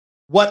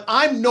what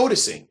I'm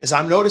noticing is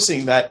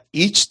that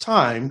each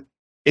time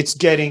it's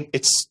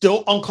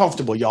still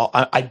uncomfortable, y'all.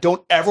 I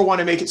don't ever want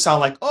to make it sound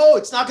like, oh,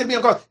 it's not going to be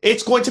uncomfortable.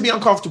 It's going to be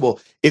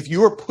uncomfortable. If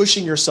you are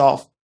pushing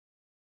yourself,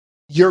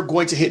 you're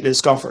going to hit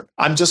discomfort.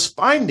 I'm just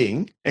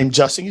finding, and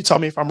Justin, you tell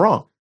me if I'm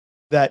wrong,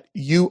 that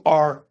you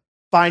are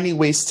finding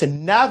ways to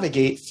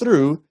navigate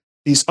through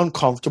these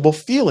uncomfortable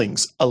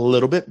feelings a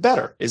little bit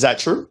better. Is that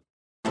true?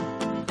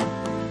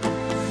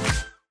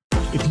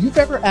 If you've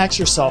ever asked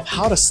yourself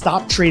how to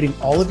stop trading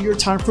all of your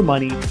time for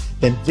money,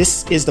 then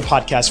this is the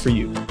podcast for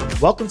you.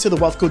 Welcome to the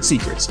Wealth Code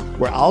Secrets,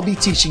 where I'll be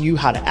teaching you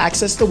how to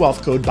access the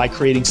wealth code by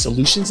creating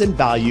solutions and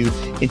value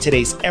in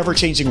today's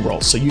ever-changing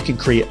world so you can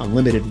create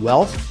unlimited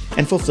wealth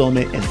and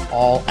fulfillment in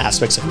all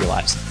aspects of your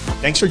lives.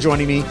 Thanks for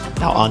joining me.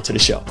 Now on to the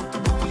show.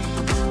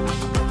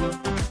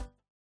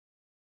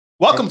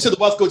 Welcome to the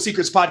Wealth Code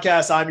Secrets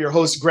podcast. I'm your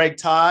host, Greg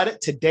Todd.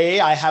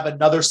 Today, I have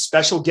another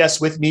special guest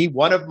with me,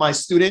 one of my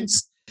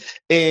students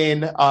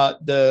in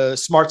the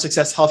Smart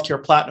Success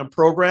Healthcare Platinum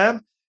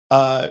program,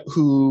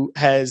 who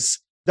has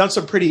done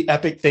some pretty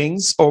epic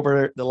things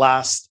over the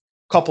last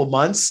couple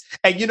months.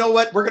 And you know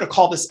what? We're going to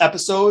call this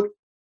episode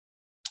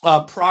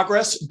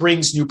Progress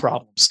Brings New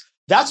Problems.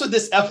 That's what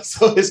this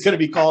episode is going to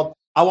be called.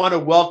 I want to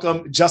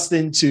welcome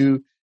Justin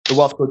to the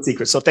Wealth Code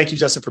Secrets. So thank you,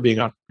 Justin, for being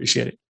on.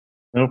 Appreciate it.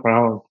 No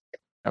problem.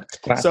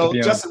 So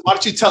Justin, why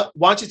don't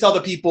you tell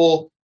the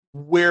people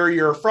where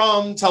you're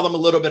from, tell them a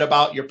little bit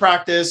about your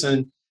practice,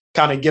 and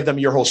kind of give them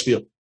your whole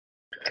spiel.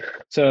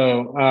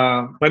 So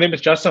my name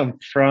is Justin. I'm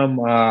from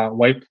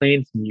White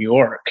Plains, New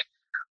York,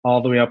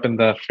 all the way up in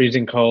the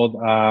freezing cold,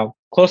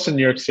 close to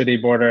New York City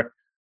border.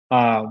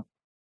 I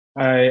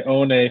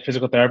own a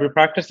physical therapy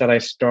practice that I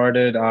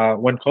started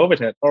when COVID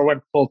hit, or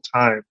went full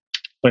time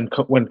when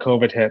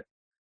COVID hit.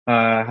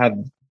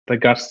 Had the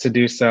guts to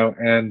do so,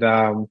 and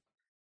I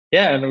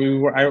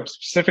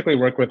specifically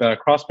work with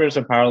CrossFitters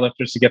and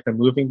powerlifters to get them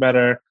moving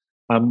better,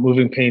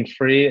 moving pain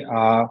free.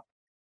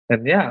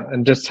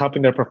 And just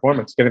helping their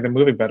performance, getting them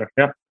moving better.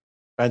 Yeah.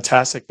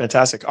 Fantastic.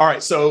 All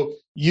right. So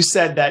you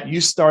said that you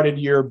started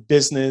your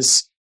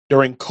business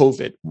during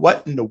COVID.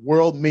 What in the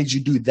world made you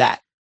do that?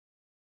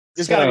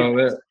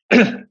 So,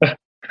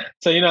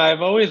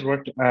 I've always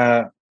worked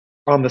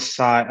on the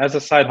side as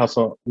a side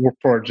hustle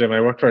for a gym. I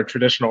worked for a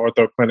traditional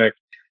ortho clinic.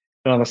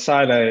 And on the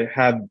side, I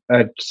had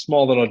a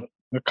small little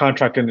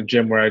contract in the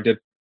gym where I did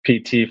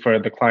PT for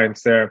the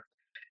clients there.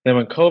 And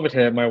when COVID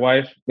hit, my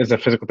wife is a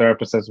physical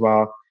therapist as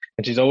well.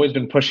 And she's always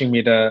been pushing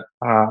me to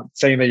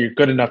saying that you're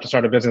good enough to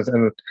start a business.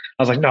 And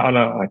I was like, no,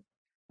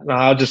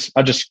 I'll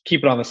just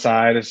keep it on the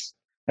side. It's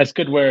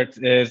good where it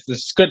is.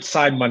 It's good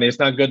side money. It's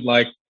not good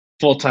like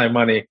full-time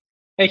money.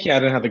 I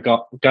didn't have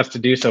the guts to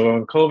do so. But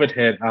when COVID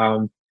hit,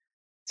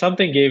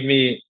 something gave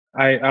me,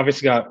 I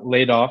obviously got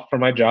laid off from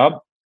my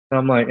job.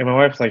 And my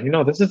wife's like,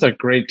 this is a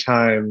great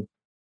time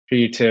for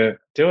you to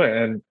do it.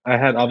 And I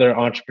had other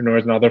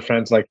entrepreneurs and other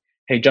friends like,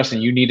 hey, Justin,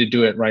 you need to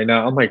do it right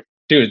now. I'm like,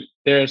 dude,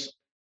 there's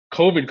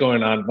COVID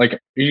going on. Like,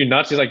 are you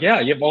nuts? He's like, yeah,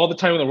 you have all the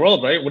time in the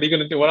world, right? What are you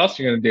going to do? What else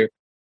are you going to do?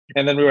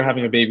 And then we were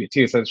having a baby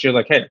too. So she was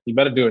like, hey, you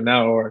better do it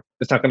now or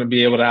it's not going to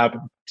be able to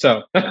happen.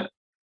 So,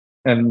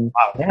 and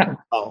wow. Yeah.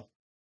 Wow.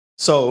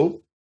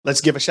 So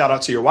let's give a shout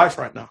out to your wife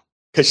right now.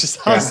 Cause it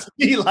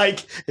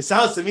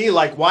sounds to me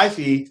like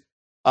wifey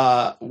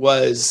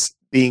was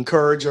the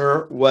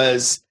encourager,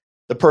 was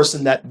the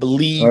person that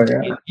believed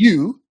in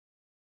you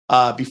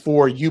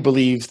before you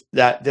believed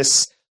that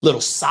this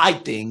little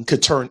side thing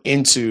could turn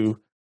into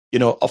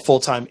a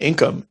full-time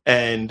income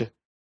and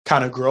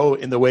kind of grow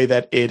in the way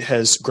that it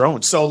has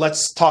grown. So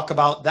let's talk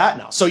about that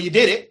now. So you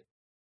did it.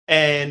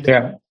 And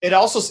it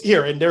also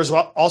here, and there's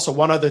also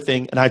one other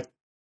thing. And I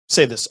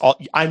say this,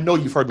 I know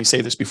you've heard me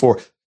say this before.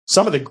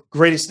 Some of the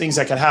greatest things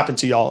that can happen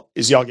to y'all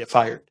is y'all get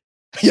fired,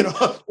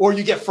 or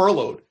you get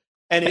furloughed.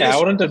 And I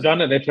wouldn't have done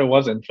it if it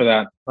wasn't for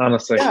that,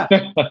 honestly.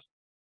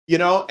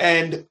 Yeah.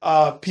 And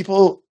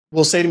people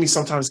will say to me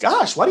sometimes,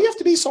 gosh, why do you have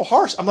to be so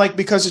harsh? I'm like,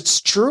 because it's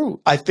true.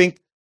 I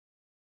think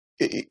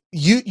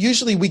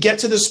usually we get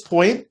to this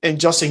point, and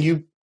Justin,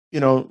 you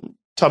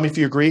tell me if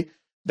you agree,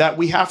 that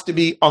we have to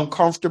be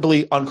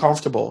uncomfortably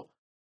uncomfortable.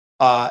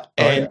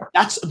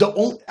 That's the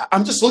only,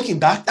 I'm just looking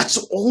back, that's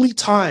the only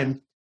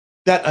time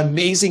that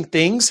amazing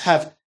things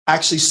have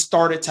actually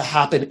started to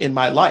happen in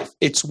my life.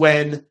 It's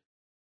when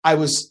I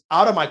was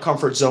out of my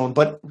comfort zone,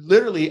 but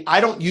literally I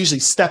don't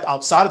usually step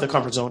outside of the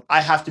comfort zone.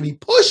 I have to be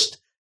pushed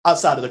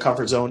outside of the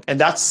comfort zone. And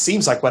that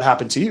seems like what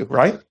happened to you,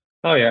 right?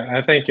 Oh yeah.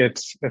 I think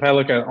if I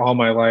look at all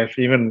my life,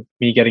 even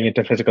me getting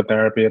into physical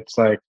therapy, it's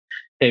like,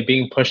 hey,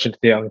 being pushed into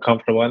the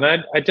uncomfortable. And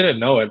I didn't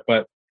know it,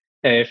 but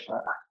hey, if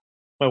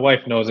my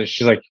wife knows it,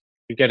 she's like,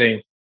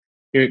 you're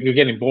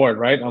getting bored,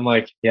 right? I'm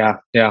like, yeah,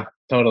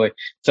 totally.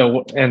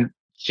 So, and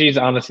she's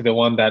honestly the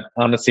one that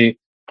honestly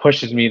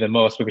pushes me the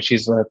most because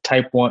she's a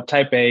type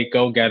A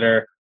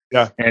go-getter.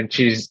 Yeah. And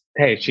she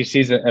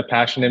sees a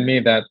passion in me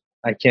that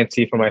I can't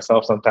see for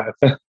myself sometimes.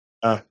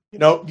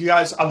 You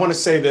guys, I want to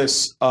say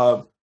this,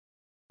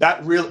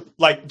 that real,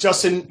 like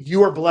Justin,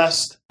 you are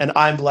blessed and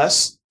I'm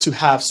blessed to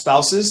have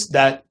spouses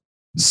that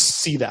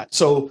see that.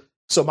 So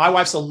So my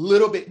wife's a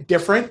little bit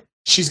different.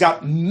 She's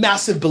got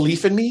massive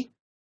belief in me,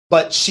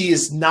 but she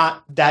is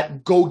not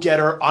that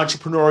go-getter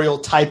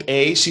entrepreneurial type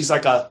A. She's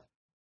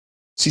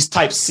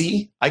type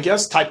C, I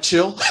guess, type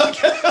chill.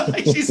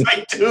 Like, she's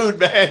like, dude,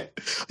 man,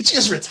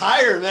 just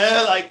retire,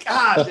 man. Like,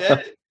 God,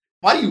 man,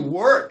 why do you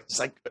work? It's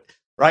like,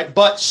 right.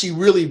 But she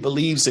really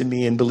believes in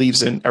me and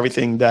believes in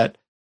everything that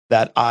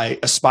I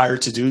aspire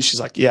to do. She's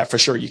like, yeah, for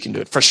sure you can do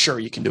it. For sure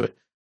you can do it.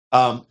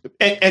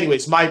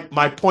 Anyways,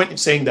 my point in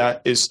saying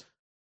that is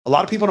a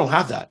lot of people don't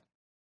have that.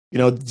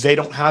 They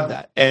don't have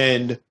that.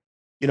 And,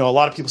 a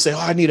lot of people say, oh,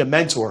 I need a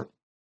mentor.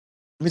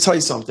 Let me tell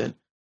you something.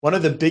 One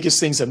of the biggest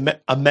things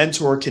a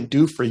mentor can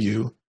do for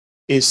you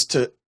is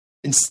to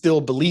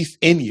instill belief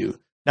in you.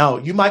 Now,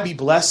 you might be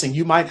blessed and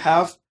you might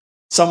have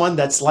someone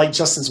that's like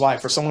Justin's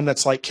wife or someone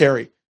that's like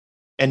Carrie.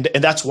 And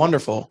that's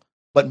wonderful.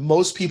 But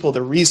most people,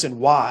 the reason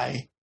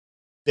why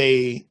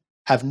they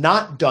have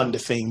not done the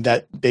thing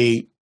that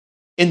they,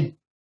 in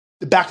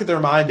the back of their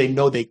mind, they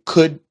know they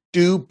could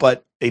do,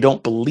 but they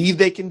don't believe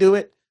they can do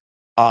it,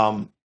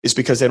 is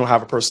because they don't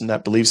have a person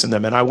that believes in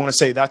them. And I want to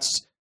say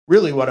that's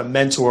really what a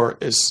mentor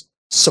is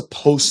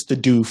supposed to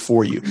do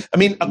for you. I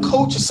mean, a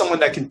coach is someone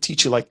that can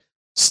teach you like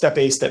step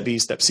A, step B,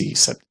 step C,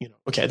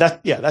 okay,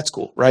 that's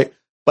cool, right?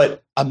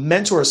 But a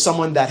mentor is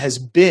someone that has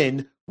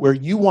been where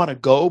you want to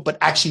go, but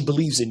actually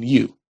believes in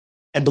you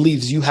and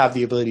believes you have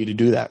the ability to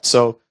do that.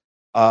 So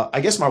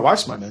I guess my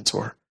wife's my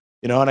mentor,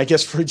 and I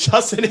guess for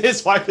Justin,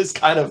 his wife is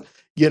kind of,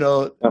 his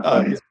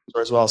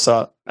mentor as well.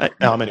 So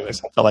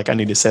anyways, I felt like I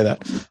need to say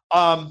that.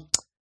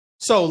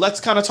 So let's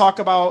kind of talk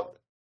about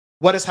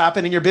what has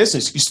happened in your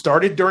business. You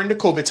started during the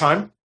COVID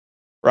time,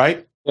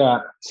 right? Yeah.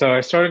 So I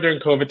started during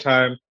COVID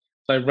time.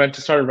 So I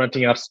started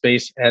renting out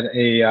space at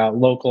a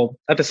local,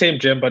 at the same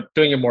gym, but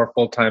doing a more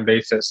full-time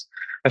basis.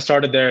 I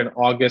started there in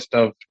August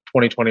of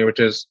 2020, which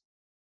is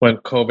when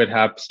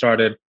COVID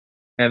started.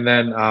 And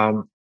then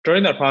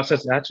during that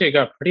process, actually it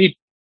got pretty,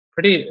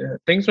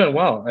 things went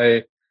well.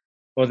 I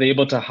was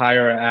able to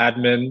hire an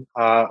admin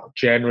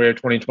January of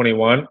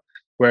 2021,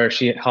 where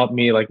she helped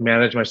me like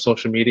manage my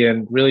social media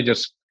and really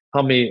just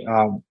help me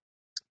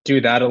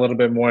do that a little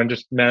bit more and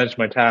just manage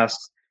my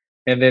tasks.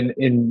 And then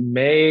in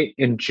May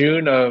of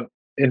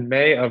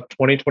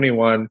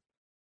 2021,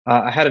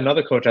 I had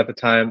another coach at the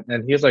time,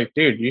 and he was like,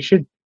 dude, you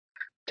should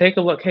take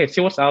a look. Hey,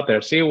 see what's out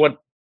there. See what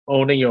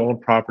owning your own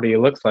property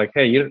looks like.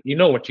 Hey, you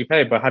know what you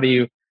pay, but how do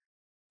you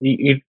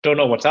don't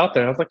know what's out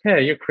there? I was like,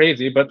 hey, you're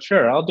crazy, but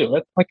sure, I'll do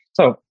it. Like,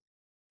 so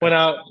went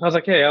out. I was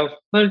like, hey,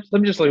 let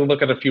me just like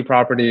look at a few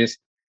properties.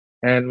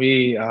 And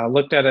we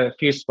looked at a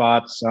few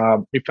spots.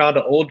 We found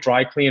an old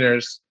dry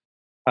cleaners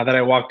that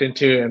I walked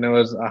into, and it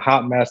was a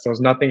hot mess. There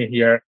was nothing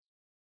here,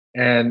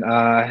 and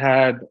I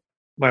had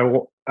my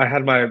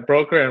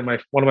broker and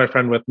one of my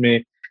friend with me.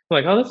 I'm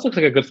like, oh, this looks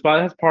like a good spot.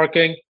 It has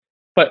parking,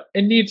 but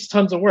it needs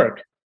tons of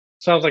work.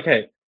 So I was like,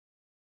 hey,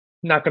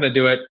 I'm not gonna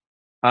do it.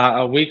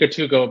 A week or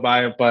two go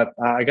by, but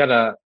I got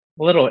a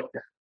little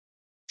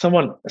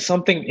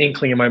something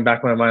inkling in my back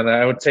of my mind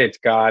that I would say it's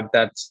God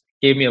that's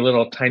gave me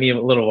a tiny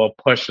little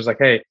push. It was like,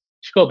 hey, you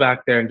should go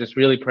back there and just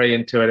really pray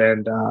into it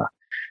and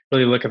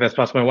really look at that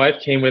spot. So my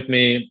wife came with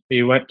me.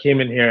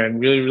 Came in here and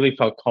really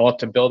felt called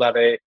to build out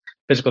a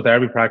physical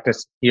therapy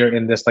practice here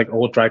in this like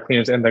old dry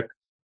cleaners. And the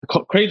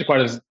crazy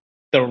part is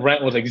the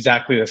rent was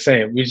exactly the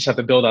same. We just have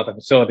to build out the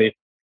facility.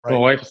 Right. My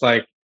wife was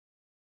like,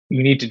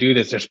 you need to do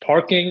this. There's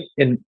parking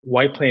in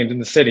White Plains in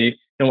the city,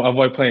 of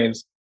White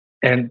Plains,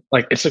 and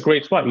like it's a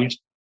great spot.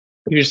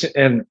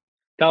 And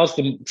that was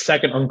the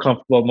second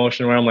uncomfortable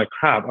emotion where I'm like,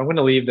 crap, I'm going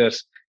to leave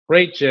this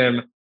great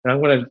gym and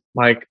I'm going to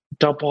like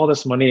dump all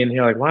this money in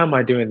here. Like, why am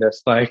I doing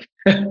this? Like,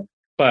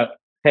 but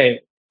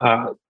hey,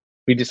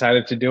 we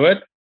decided to do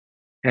it.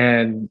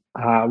 And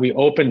we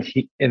opened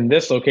in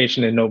this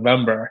location in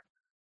November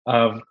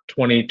of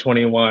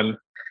 2021.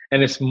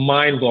 And it's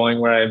mind blowing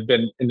where I've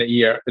been in the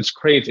year. It's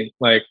crazy.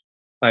 Like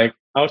I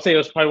would say it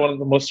was probably one of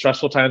the most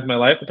stressful times in my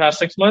life the past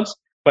 6 months,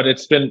 but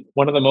it's been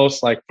one of the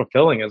most like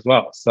fulfilling as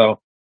well. So,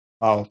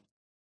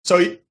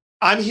 So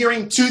I'm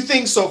hearing two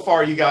things so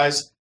far, you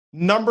guys.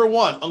 Number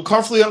one,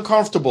 uncomfortably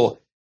uncomfortable.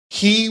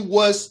 He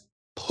was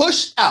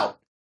pushed out.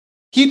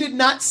 He did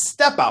not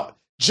step out.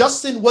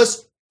 Justin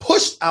was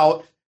pushed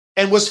out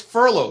and was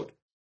furloughed.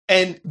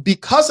 And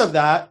because of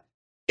that,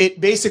 it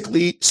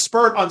basically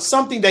spurred on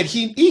something that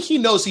he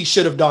knows he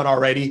should have done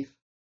already.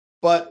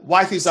 But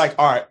wifey's like,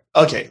 all right,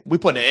 okay, we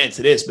put an end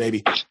to this,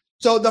 baby.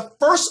 So the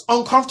first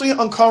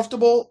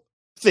uncomfortable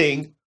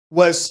thing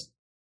was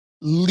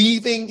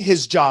leaving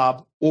his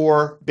job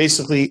or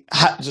basically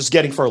just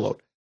getting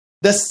furloughed.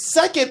 The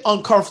second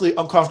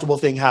uncomfortable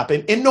thing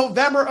happened in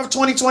November of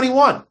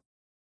 2021.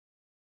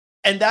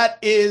 And that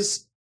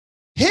is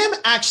him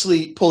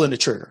actually pulling the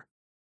trigger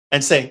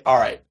and saying, all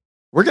right,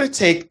 we're going to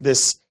take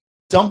this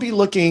dumpy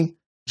looking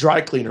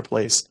dry cleaner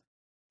place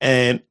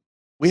and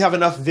we have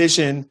enough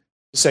vision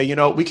to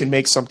say, we can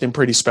make something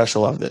pretty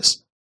special of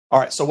this. All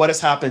right. So what has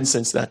happened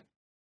since then?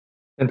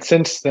 And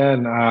since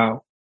then,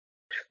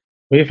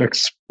 we've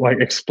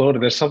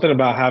exploded. There's something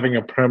about having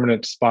a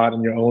permanent spot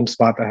in your own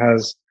spot that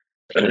has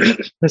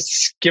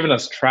it's given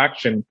us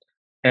traction.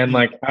 And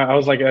like I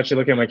was like actually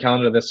looking at my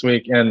calendar this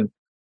week, and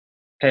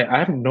hey, I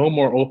have no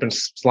more open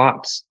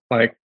slots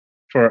like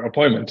for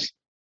appointments.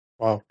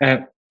 Wow.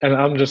 And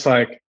I'm just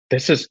like,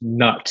 this is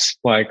nuts.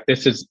 Like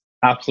this is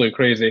absolutely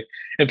crazy.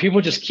 And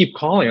people just keep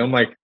calling. I'm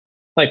like,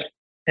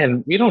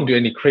 and we don't do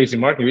any crazy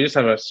marketing. We just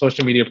have a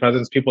social media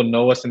presence. People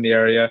know us in the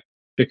area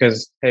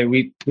because hey,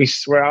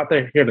 we're out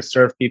there here to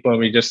serve people, and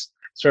we just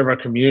serve our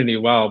community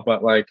well.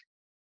 But like,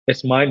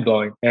 it's mind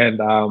blowing.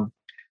 And I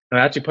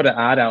actually put an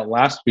ad out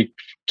last week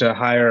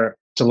to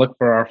look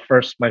for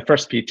my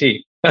first PT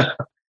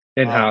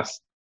in house.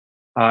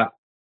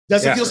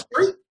 Does it feel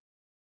scary?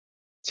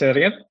 Say that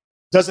again.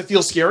 Does it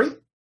feel scary?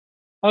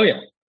 Oh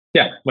yeah,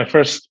 yeah. My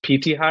first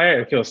PT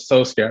hire, it feels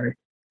so scary.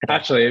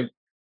 Actually,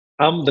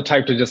 I'm the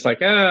type to just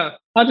like,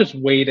 I'll just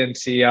wait and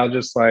see. I'll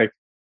just like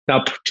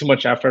not put too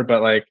much effort,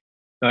 but like,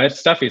 no,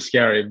 it's definitely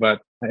scary,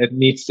 but it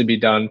needs to be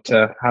done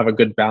to have a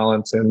good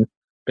balance in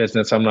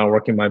business. I'm not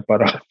working my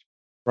butt off.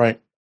 Right.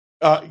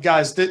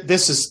 Guys,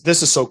 this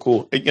is so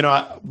cool. You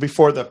know,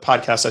 before the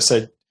podcast, I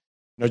said,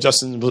 you know,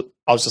 Justin,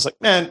 I was just like,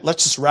 man,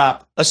 let's just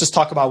wrap. Let's just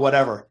talk about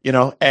whatever, you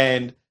know,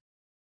 and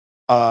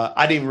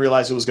I didn't even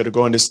realize it was going to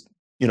go in this,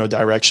 you know,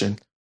 direction.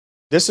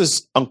 This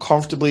is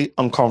uncomfortably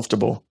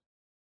uncomfortable.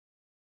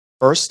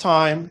 First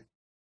time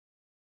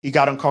he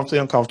got uncomfortably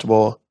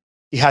uncomfortable,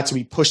 he had to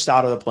be pushed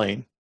out of the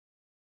plane.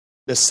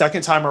 The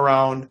second time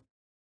around,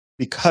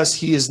 because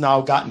he has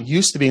now gotten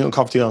used to being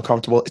uncomfortably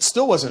uncomfortable, it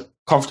still wasn't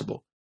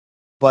comfortable.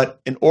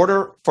 But in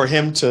order for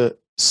him to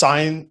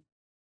sign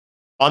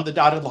on the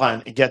dotted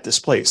line and get this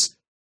place,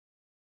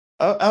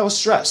 I was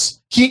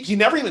stressed. He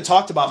never even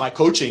talked about my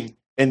coaching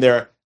in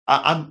there.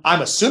 I'm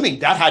assuming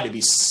that had to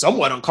be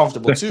somewhat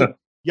uncomfortable too.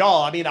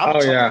 Y'all, I mean, I'm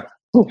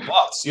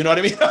bucks, you know what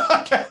I mean?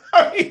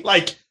 I mean,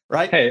 like,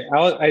 right? Hey,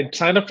 I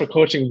signed up for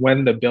coaching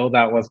when the build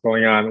out was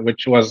going on,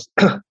 which was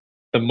the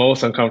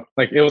most uncomfortable.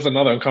 Like, it was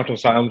another uncomfortable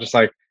side. I'm just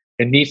like,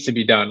 it needs to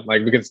be done.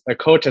 Like, because a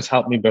coach has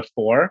helped me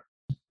before.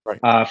 Right.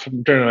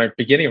 During my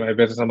beginning of my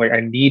business, I'm like,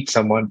 I need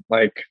someone.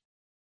 Like,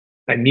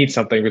 I need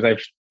something because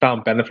I've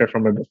found benefit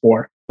from it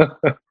before.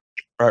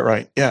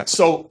 Right. Yeah.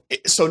 So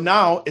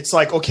now it's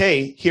like,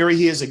 okay, here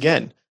he is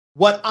again.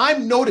 What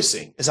I'm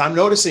noticing is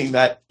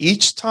that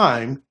each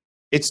time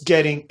it's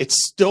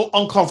still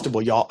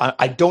uncomfortable, y'all.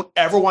 I don't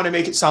ever want to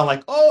make it sound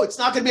like, oh, it's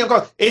not going to be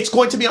uncomfortable. It's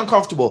going to be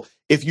uncomfortable.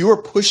 If you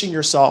are pushing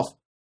yourself,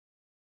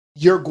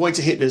 you're going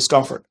to hit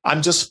discomfort.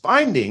 I'm just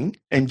finding,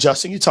 and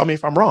Justin, you tell me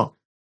if I'm wrong,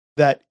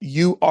 that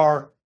you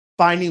are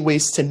finding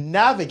ways to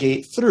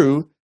navigate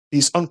through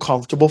these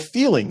uncomfortable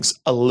feelings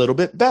a little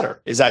bit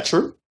better. Is that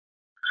true?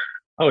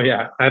 Oh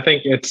yeah, I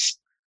think it's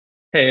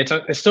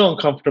still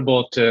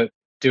uncomfortable to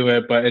do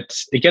it, but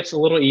it gets a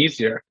little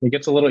easier. It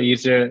gets a little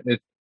easier.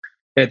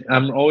 I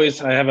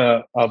have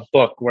a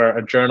book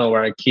a journal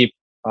where I keep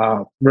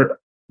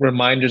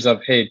reminders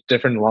of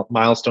different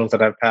milestones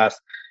that I've passed.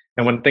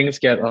 And when things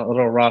get a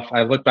little rough,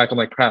 I look back, I'm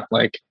like, crap,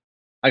 like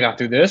I got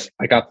through this.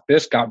 God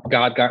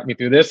got me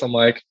through this. I'm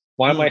like,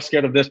 why am I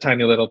scared of this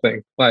tiny little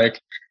thing?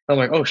 Like, I'm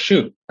like, oh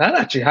shoot, that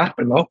actually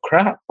happened. Oh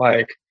crap.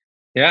 Like,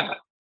 yeah.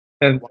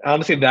 And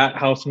honestly, that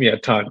helps me a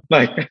ton.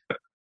 Like,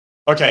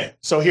 okay,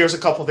 so here's a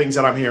couple things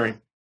that I'm hearing.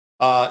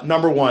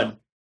 Number one,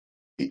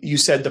 you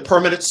said the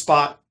permanent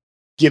spot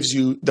gives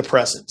you the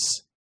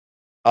presence.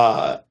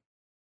 I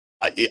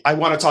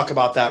want to talk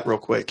about that real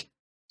quick.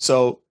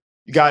 So,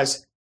 you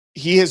guys,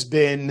 he was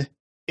in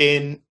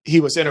a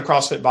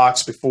CrossFit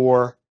box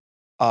before,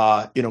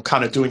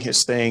 kind of doing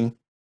his thing.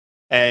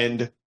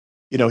 And,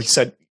 he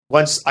said,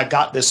 once I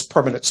got this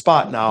permanent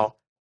spot now,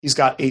 he's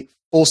got a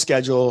full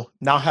schedule,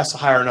 now has to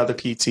hire another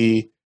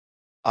PT,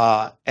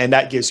 and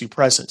that gives you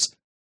presence.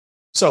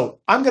 So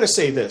I'm going to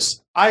say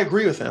this. I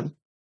agree with him.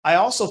 I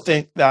also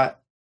think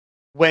that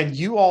when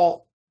you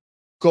all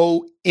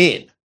go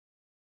in,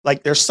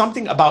 like there's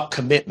something about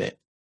commitment.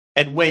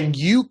 And when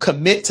you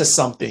commit to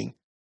something,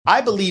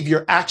 I believe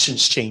your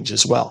actions change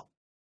as well.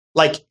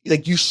 Like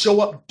you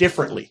show up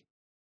differently.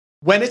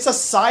 When it's a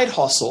side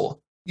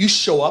hustle, you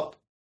show up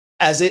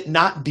as it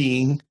not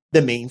being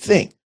the main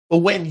thing. But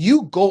when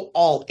you go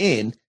all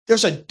in,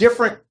 there's a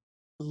different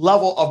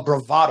level of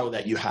bravado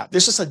that you have.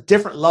 There's just a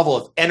different level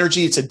of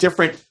energy. It's a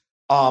different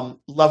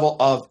level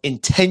of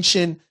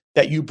intention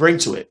that you bring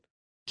to it.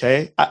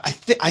 Okay. I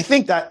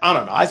think that, I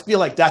don't know. I feel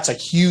like that's a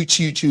huge,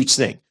 huge, huge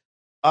thing.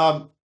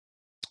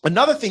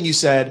 Another thing you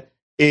said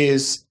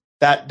is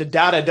that the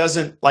data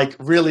doesn't like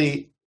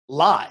really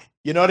lie.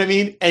 You know what I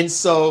mean? And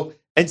so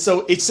it's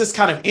just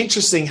kind of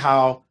interesting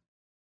how,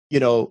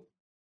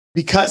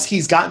 because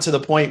he's gotten to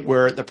the point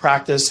where the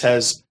practice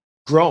has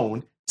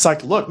grown, it's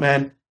like, look,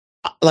 man,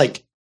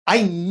 like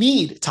I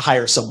need to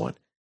hire someone.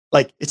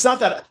 Like, it's not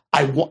that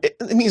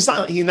it's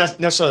not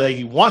necessarily that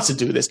he wants to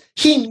do this.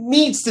 He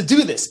needs to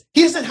do this.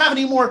 He doesn't have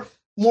any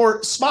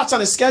more spots on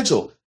his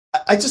schedule.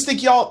 I just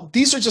think, y'all,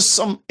 these are just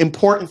some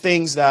important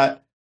things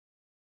that,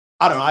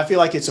 I don't know, I feel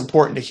like it's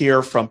important to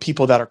hear from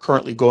people that are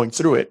currently going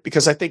through it,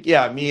 because I think,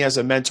 me as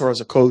a mentor,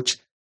 as a coach,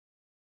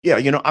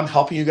 I'm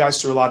helping you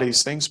guys through a lot of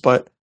these things,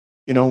 but,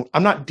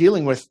 I'm not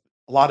dealing with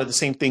a lot of the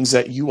same things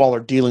that you all are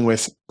dealing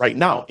with right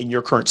now in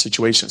your current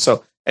situation.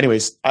 So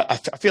anyways, I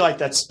feel like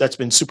that's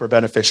been super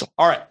beneficial.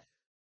 All right.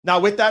 Now,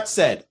 with that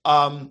said,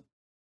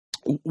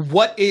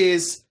 what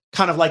is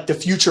kind of like the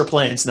future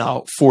plans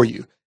now for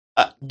you?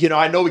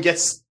 I know it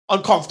gets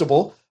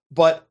uncomfortable,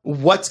 but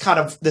what's kind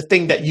of the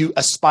thing that you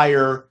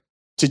aspire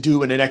to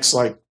do in the next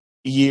like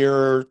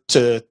year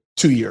to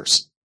 2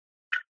 years?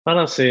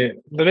 Honestly,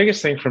 the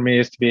biggest thing for me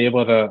is to be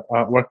able to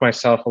work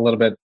myself a little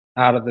bit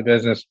out of the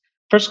business.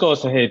 First goal is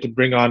to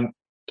bring on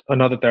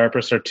another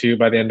therapist or two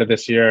by the end of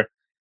this year.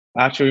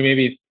 Actually,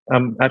 maybe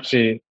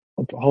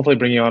hopefully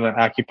bringing on an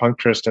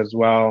acupuncturist as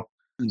well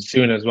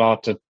soon as well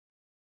to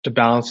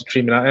balance the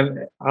treatment out.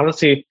 And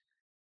honestly,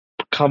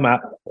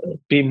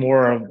 be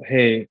more of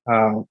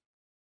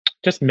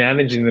just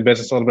managing the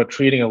business a little bit,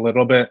 treating a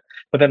little bit,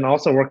 but then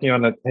also working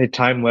on a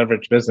time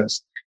leverage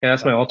business. And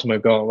that's my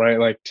ultimate goal, right?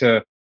 Like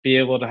to be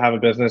able to have a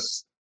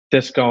business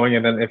this going,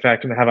 and then if I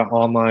can have an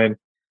online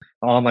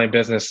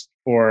business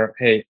for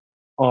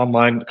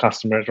online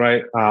customers,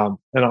 right? And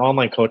an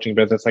online coaching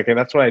business, like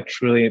that's what I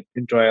truly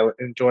enjoy. I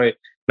enjoy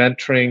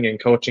mentoring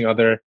and coaching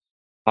other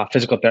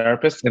physical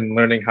therapists and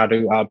learning how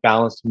to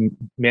balance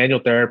manual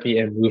therapy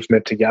and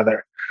movement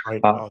together.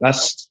 Right.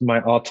 That's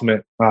my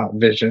ultimate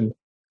vision.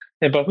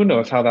 But who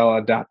knows how that'll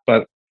adapt?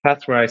 But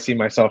that's where I see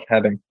myself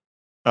heading.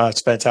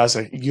 It's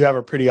fantastic. You have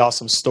a pretty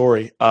awesome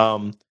story.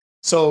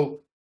 So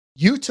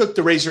you took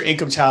the Raise Your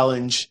Income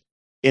Challenge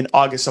in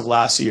August of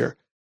last year.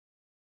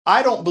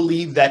 I don't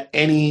believe that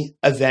any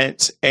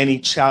event, any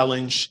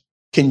challenge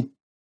can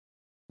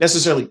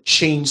necessarily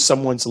change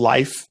someone's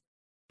life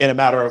in a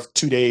matter of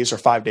 2 days or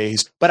 5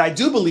 days, but I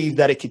do believe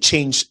that it could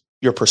change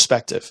your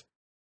perspective.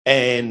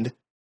 And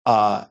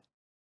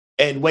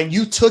when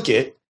you took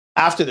it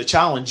after the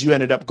challenge, you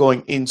ended up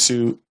going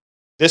into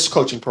this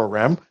coaching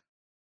program.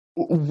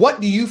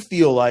 What do you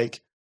feel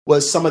like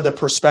was some of the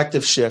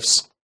perspective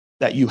shifts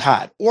that you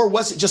had? Or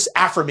was it just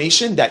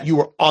affirmation that you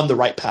were on the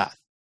right path?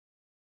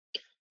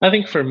 I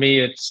think for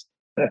me, it's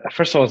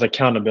first of all, it's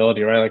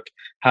accountability, right? Like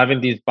having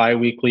these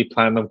bi-weekly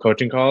platinum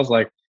coaching calls,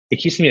 like it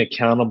keeps me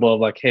accountable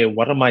of like, hey,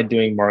 what am I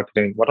doing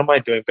marketing? What am I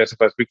doing business?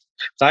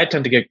 So I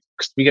tend to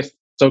we get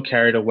so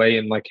carried away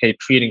in like, hey,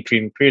 treating.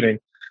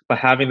 But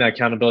having that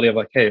accountability of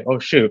like, hey, oh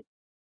shoot,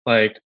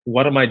 like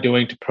what am I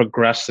doing to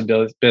progress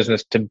the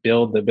business, to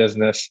build the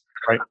business?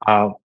 Right.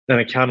 And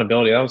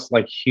accountability, that was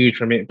like huge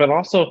for me. But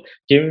also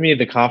giving me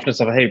the confidence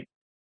of, hey,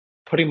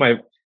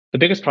 the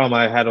biggest problem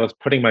I had was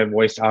putting my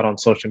voice out on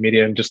social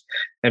media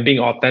and being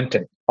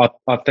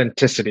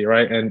authenticity,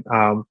 right? And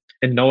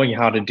knowing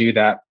how to do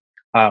that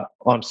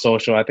on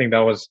social. I think that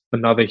was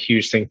another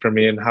huge thing for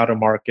me, and how to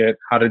market,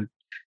 how to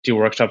do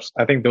workshops.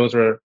 I think those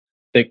were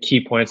the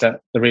key points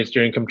that the Raise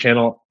Your Income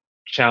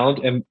challenge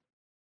and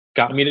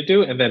got me to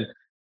do. And then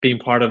being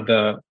part of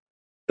the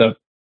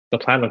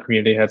platinum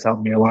community has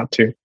helped me a lot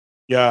too.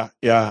 Yeah.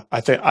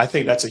 I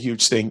think that's a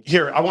huge thing.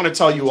 Here, I want to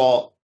tell you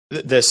all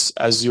this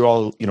as you're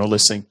all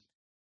listening.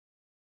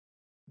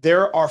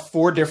 There are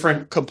 4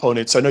 different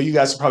components. I know you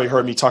guys have probably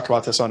heard me talk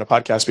about this on a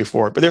podcast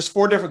before, but there's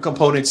 4 different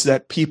components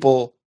that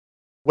people,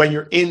 when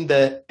you're in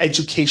the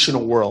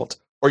educational world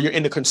or you're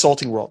in the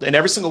consulting world, and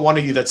every single one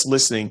of you that's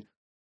listening,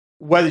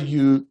 whether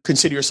you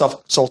consider yourself a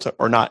consultant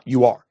or not,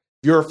 you are.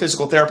 If you're a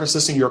physical therapist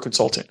listening, you're a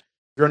consultant. If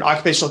you're an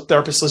occupational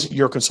therapist listening,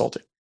 you're a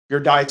consultant. If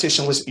you're a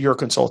dietitian listening, you're a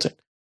consultant.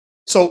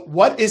 So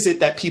what is it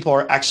that people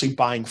are actually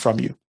buying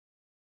from you?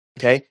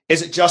 Okay.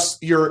 Is it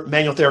just your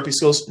manual therapy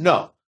skills?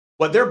 No.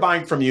 What they're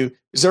buying from you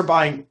is they're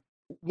buying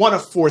one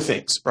of 4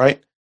 things,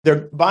 right?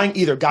 They're buying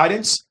either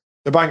guidance,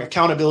 they're buying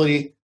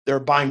accountability, they're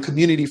buying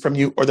community from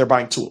you, or they're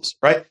buying tools,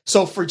 right?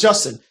 So for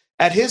Justin,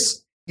 at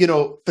his,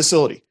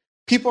 facility,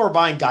 people are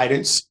buying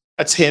guidance.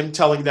 That's him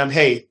telling them,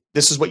 hey,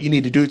 this is what you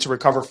need to do to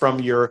recover from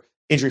your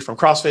injury from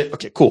CrossFit.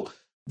 Okay, cool.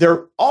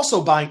 They're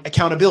also buying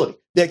accountability.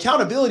 The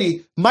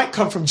accountability might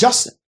come from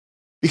Justin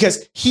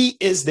because he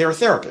is their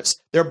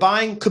therapist. They're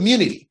buying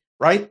community,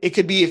 right? It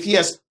could be if he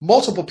has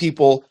multiple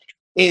people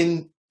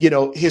in,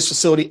 his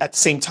facility at the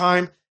same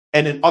time,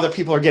 and then other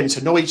people are getting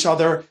to know each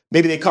other.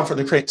 Maybe they come from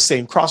the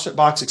same CrossFit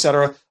box, et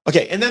cetera.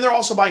 Okay, and then they're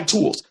also buying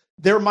tools.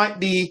 There might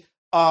be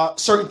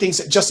certain things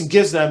that Justin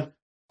gives them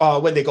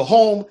when they go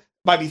home,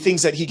 might be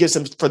things that he gives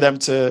them for them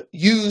to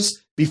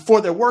use before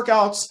their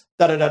workouts,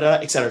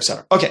 et cetera, et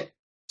cetera. Okay,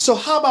 so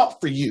how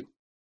about for you?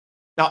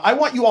 Now, I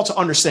want you all to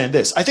understand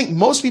this. I think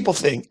most people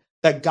think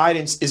that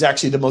guidance is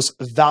actually the most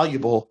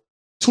valuable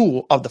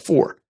tool of the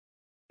 4.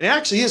 It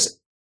actually isn't.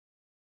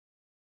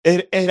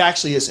 It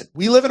actually isn't.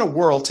 We live in a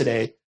world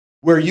today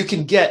where you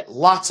can get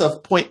lots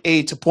of point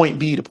A to point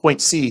B to point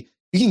C.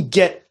 You can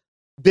get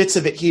bits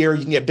of it here.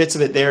 You can get bits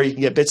of it there. You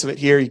can get bits of it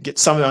here. You can get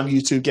some of it on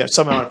YouTube, get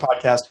some of it on a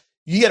podcast.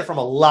 You get it from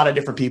a lot of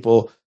different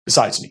people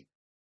besides me.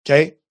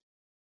 Okay.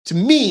 To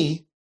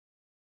me,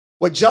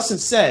 what Justin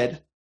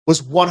said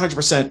was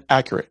 100%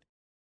 accurate,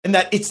 and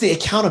that it's the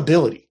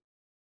accountability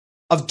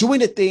of doing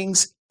the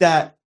things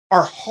that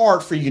are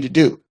hard for you to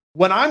do.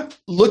 When I'm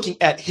looking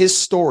at his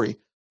story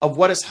of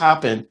what has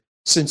happened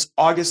since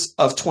August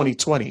of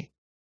 2020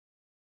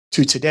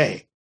 to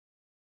today,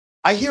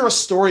 I hear a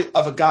story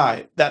of a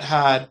guy that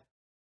had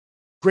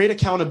great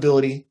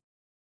accountability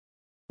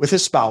with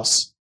his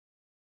spouse,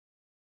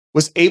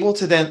 was able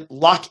to then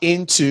lock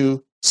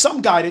into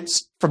some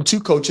guidance from two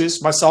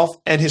coaches, myself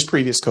and his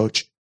previous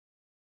coach.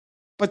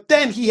 But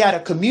then he had a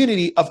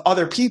community of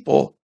other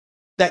people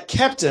that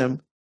kept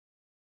him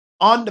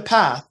on the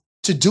path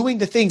to doing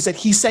the things that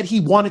he said he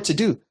wanted to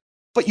do.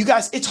 But you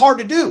guys, it's hard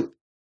to do.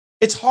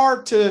 It's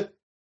hard to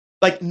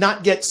like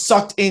not get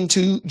sucked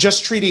into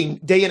just treating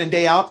day in and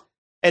day out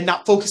and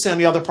not focusing on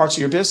the other parts of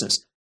your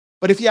business.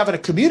 But if you have a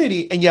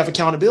community and you have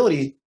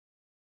accountability,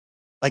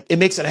 like it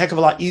makes it a heck of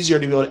a lot easier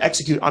to be able to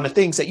execute on the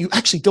things that you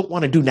actually don't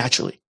want to do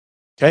naturally.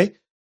 Okay.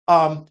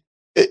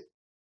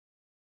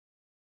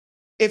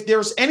 If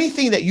there's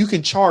anything that you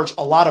can charge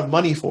a lot of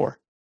money for,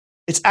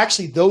 it's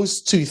actually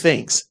those two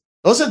things.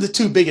 Those are the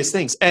two biggest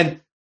things.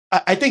 And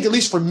I think, at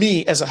least for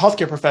me as a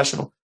healthcare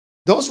professional,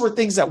 those were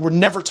things that were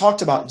never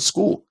talked about in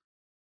school,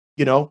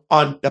 you know,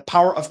 on the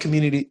power of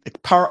community, the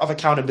power of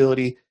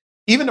accountability,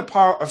 even the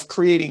power of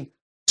creating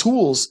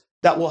tools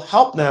that will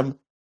help them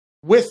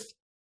with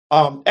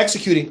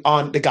executing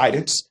on the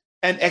guidance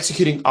and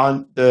executing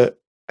on the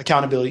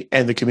accountability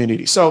and the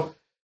community. So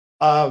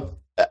I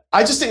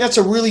just think that's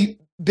a really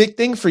big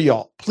thing for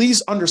y'all.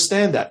 Please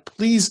understand that.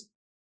 Please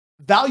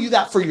value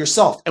that for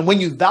yourself. And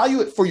when you value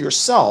it for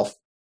yourself,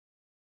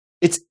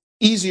 it's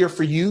easier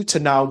for you to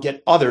now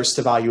get others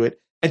to value it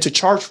and to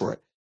charge for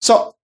it.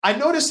 So I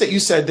noticed that you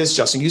said this,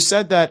 Justin. You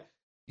said that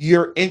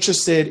you're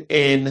interested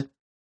in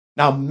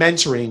now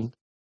mentoring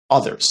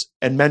others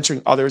and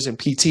mentoring others in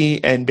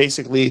PT and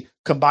basically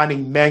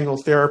combining manual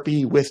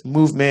therapy with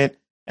movement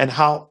and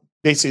how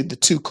basically the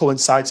two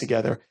coincide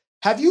together.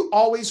 Have you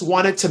always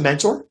wanted to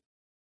mentor?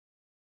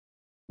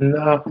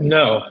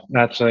 No,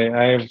 actually,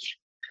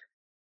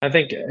 I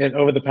think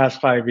over the past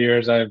 5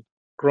 years, I've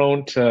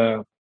grown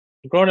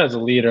as a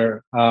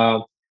leader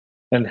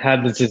and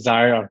had this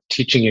desire of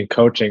teaching and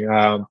coaching.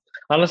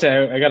 Honestly,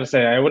 I got to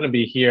say, I wouldn't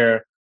be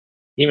here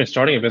even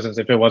starting a business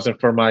if it wasn't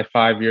for my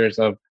 5 years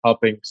of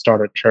helping start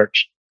a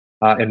church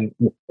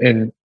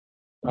in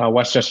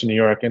Westchester, New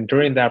York. And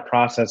during that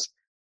process,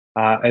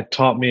 it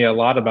taught me a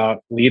lot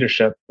about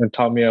leadership and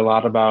taught me a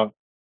lot about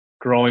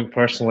growing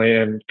personally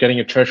and getting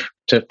a church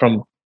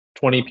from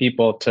 20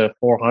 people to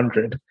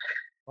 400.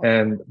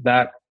 And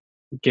that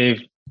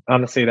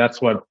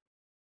that's what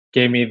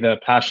gave me the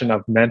passion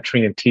of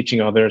mentoring and teaching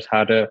others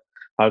how to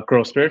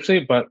grow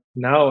spiritually, but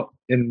now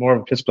in more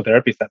of a physical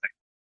therapy setting.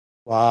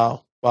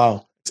 Wow.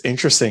 It's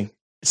interesting.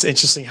 It's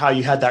interesting how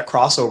you had that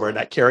crossover and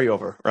that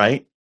carryover,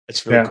 right?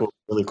 It's really cool.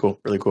 Really cool.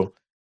 Really cool.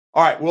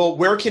 All right. Well,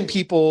 where can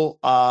people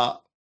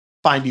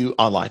find you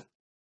online?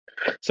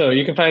 So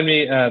you can find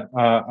me at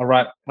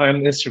on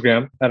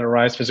Instagram at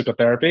Arise Physical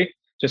Therapy.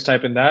 Just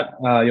type in that.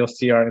 You'll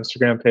see our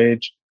Instagram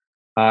page,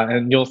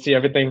 and you'll see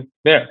everything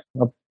there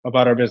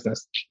about our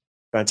business.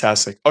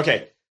 Fantastic.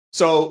 Okay.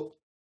 So,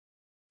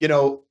 you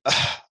know,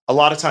 a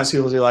lot of times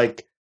people are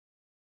like,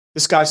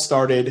 this guy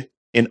started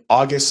in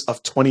August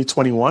of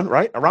 2021,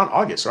 right? Around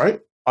August,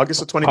 right?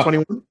 August of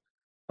 2021?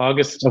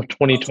 August of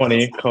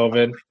 2020,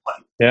 COVID.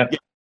 Yeah.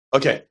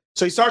 Okay.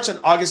 So he starts in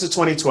August of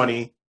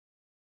 2020,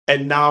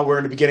 and now we're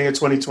in the beginning of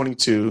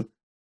 2022.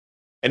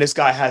 And this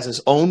guy has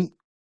his own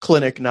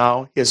clinic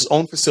now. He has his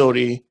own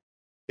facility. He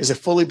has a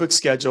fully booked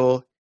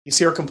schedule. He's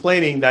here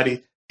complaining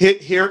that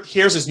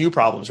here's his new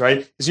problems,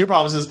 right? His new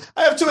problems is,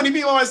 I have too many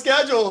people on my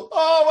schedule.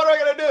 Oh, what am I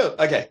going to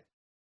do? Okay.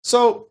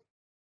 So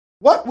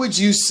what would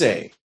you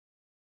say,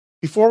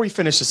 before we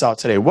finish this out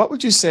today, what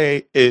would you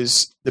say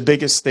is the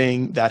biggest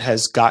thing that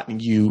has gotten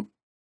you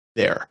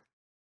there?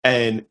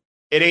 And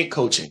it ain't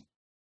coaching.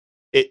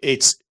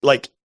 It's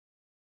like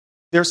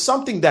there's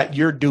something that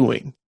you're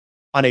doing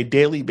on a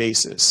daily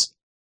basis,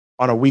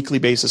 on a weekly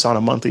basis, on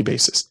a monthly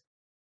basis,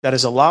 that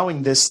is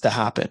allowing this to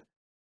happen.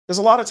 Because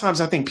a lot of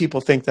times I think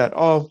people think that,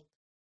 oh,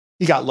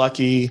 he got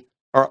lucky,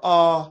 or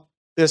oh,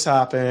 this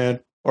happened,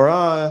 or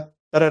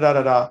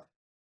da-da-da-da-da.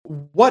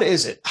 What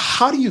is it?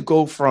 How do you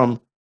go from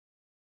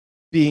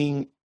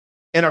being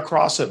in a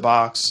CrossFit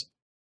box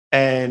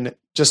and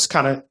just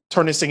kind of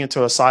turn this thing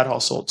into a side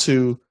hustle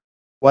to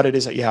what it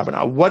is that you have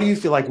now? What do you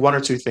feel like one or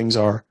two things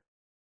are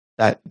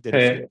that did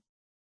it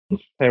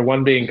for you?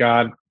 One being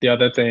God, the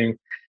other thing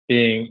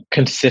being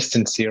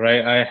consistency,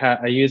 right?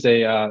 I use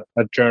a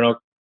journal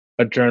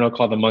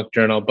called the Monk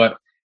Journal, but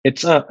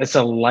it's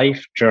a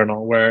life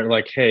journal where,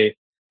 like, hey,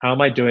 how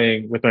am I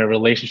doing with my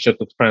relationship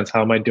with friends?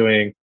 How am I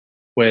doing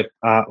with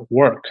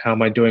work? How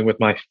am I doing with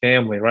my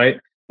family, right?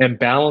 And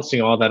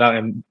balancing all that out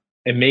and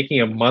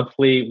making a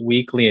monthly,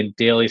 weekly, and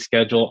daily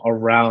schedule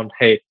around,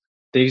 hey,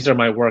 these are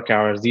my work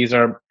hours. These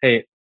are,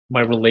 hey,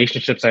 my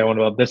relationships I want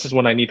to, this is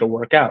when I need to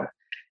work out.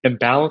 And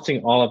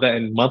balancing all of that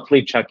and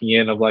monthly checking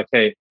in of like,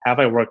 hey, have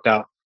I worked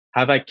out?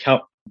 Have I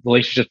kept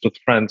relationships with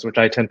friends, which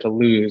I tend to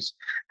lose?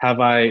 Have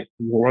I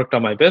worked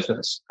on my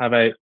business? Have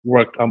I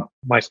worked on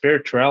my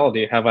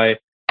spirituality? Have I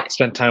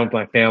spent time with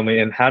my family?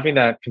 And having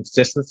that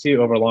consistency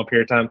over a long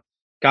period of time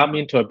got me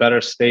into a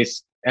better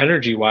space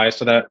energy wise,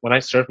 so that when I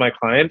serve my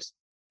clients,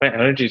 my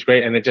energy is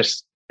great and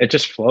it it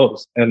just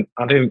flows. And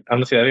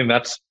honestly, I think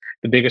that's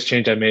the biggest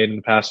change I made in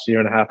the past year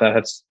and a half that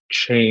has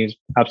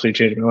absolutely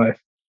changed my life.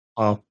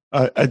 Wow.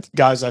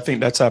 Guys, I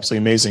think that's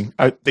absolutely amazing.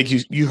 I think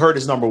you heard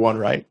his number one,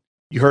 right?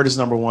 You heard his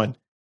number one.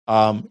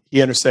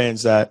 He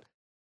understands that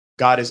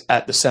God is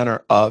at the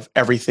center of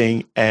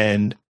everything.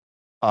 And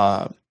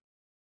I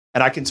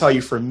can tell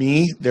you, for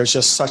me, there's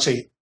just such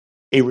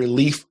a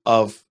relief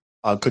of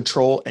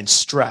control and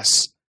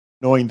stress,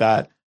 knowing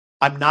that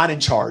I'm not in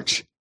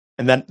charge.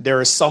 And then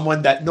there is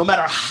someone that, no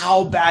matter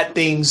how bad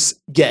things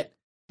get,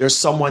 there's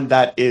someone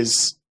that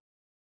is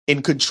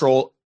in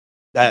control,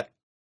 that,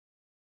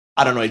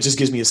 I don't know, it just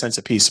gives me a sense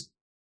of peace.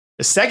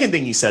 The second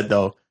thing he said,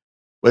 though,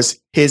 was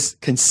his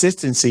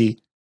consistency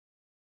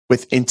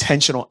with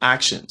intentional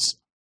actions.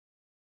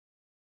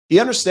 He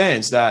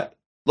understands that,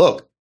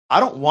 look, I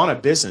don't want a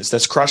business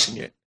that's crushing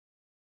it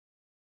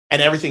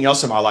and everything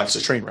else in my life is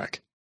a train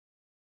wreck.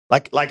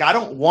 Like I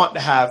don't want to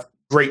have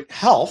great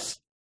health,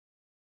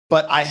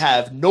 but I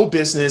have no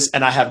business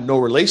and I have no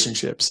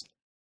relationships.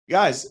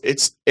 Guys,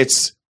 it's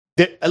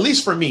at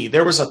least for me,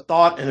 there was a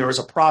thought and there was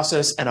a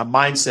process and a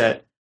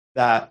mindset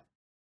that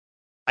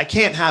I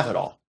can't have it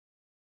all.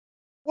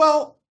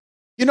 Well,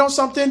 you know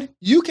something?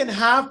 You can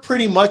have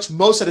pretty much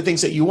most of the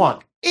things that you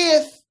want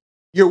if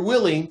you're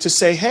willing to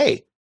say,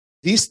 hey,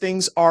 these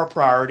things are a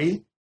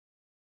priority.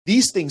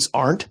 These things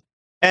aren't.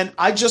 And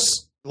I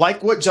just,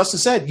 like what Justin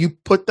said, you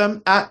put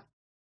them at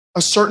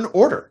a certain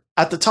order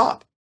at the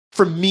top.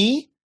 For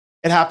me,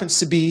 it happens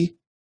to be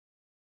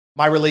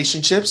my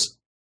relationships.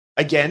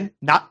 Again,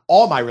 not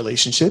all my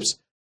relationships.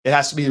 It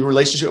has to be the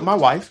relationship with my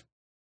wife,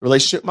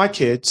 relationship with my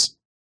kids,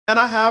 and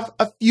I have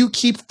a few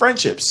key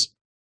friendships.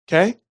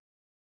 Okay.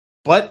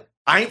 But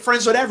I ain't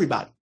friends with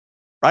everybody,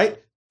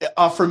 right?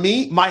 For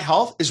me, my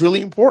health is really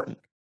important.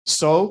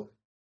 So,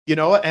 you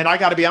know, and I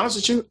got to be honest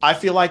with you, I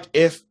feel like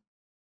if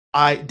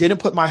I didn't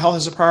put my health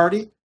as a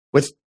priority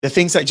with the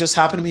things that just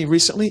happened to me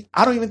recently,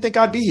 I don't even think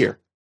I'd be here.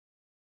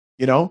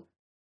 You know,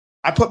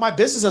 I put my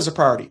business as a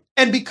priority.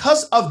 And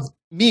because of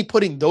me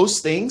putting those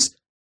things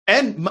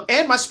and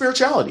my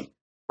spirituality,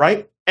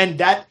 right?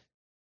 And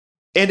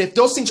if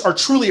those things are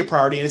truly a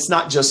priority and it's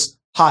not just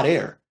hot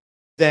air,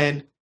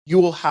 then you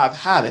will have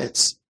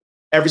habits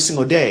every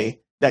single day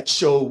that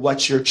show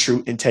what your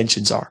true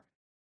intentions are.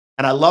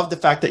 And I love the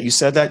fact that you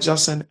said that,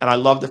 Justin. And I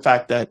love the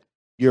fact that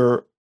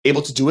you're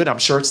able to do it. I'm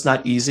sure it's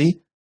not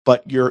easy,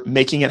 but you're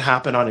making it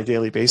happen on a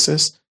daily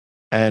basis.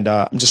 And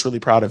I'm just really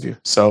proud of you.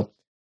 So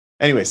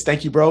anyways,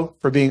 thank you, bro,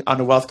 for being on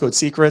the Wealth Code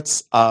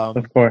Secrets.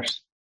 Of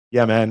course.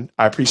 Yeah, man.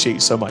 I appreciate you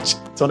so much.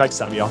 Until next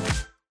time, y'all.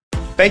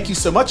 Thank you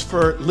so much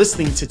for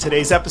listening to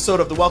today's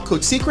episode of the Wealth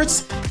Code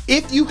Secrets.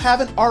 If you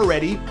haven't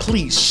already,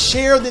 please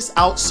share this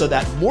out so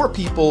that more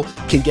people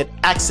can get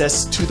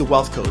access to the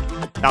Wealth Code.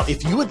 Now,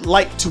 if you would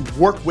like to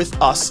work with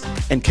us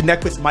and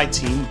connect with my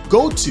team,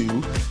 go to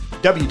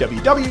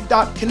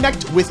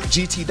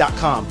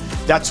www.connectwithgt.com.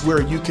 That's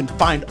where you can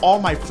find all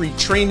my free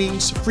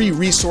trainings, free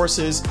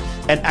resources,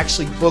 and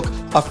actually book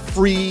a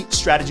free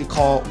strategy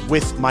call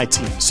with my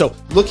team. So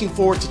looking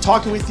forward to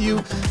talking with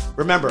you.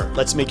 Remember,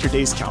 let's make your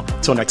days count.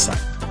 Till next time.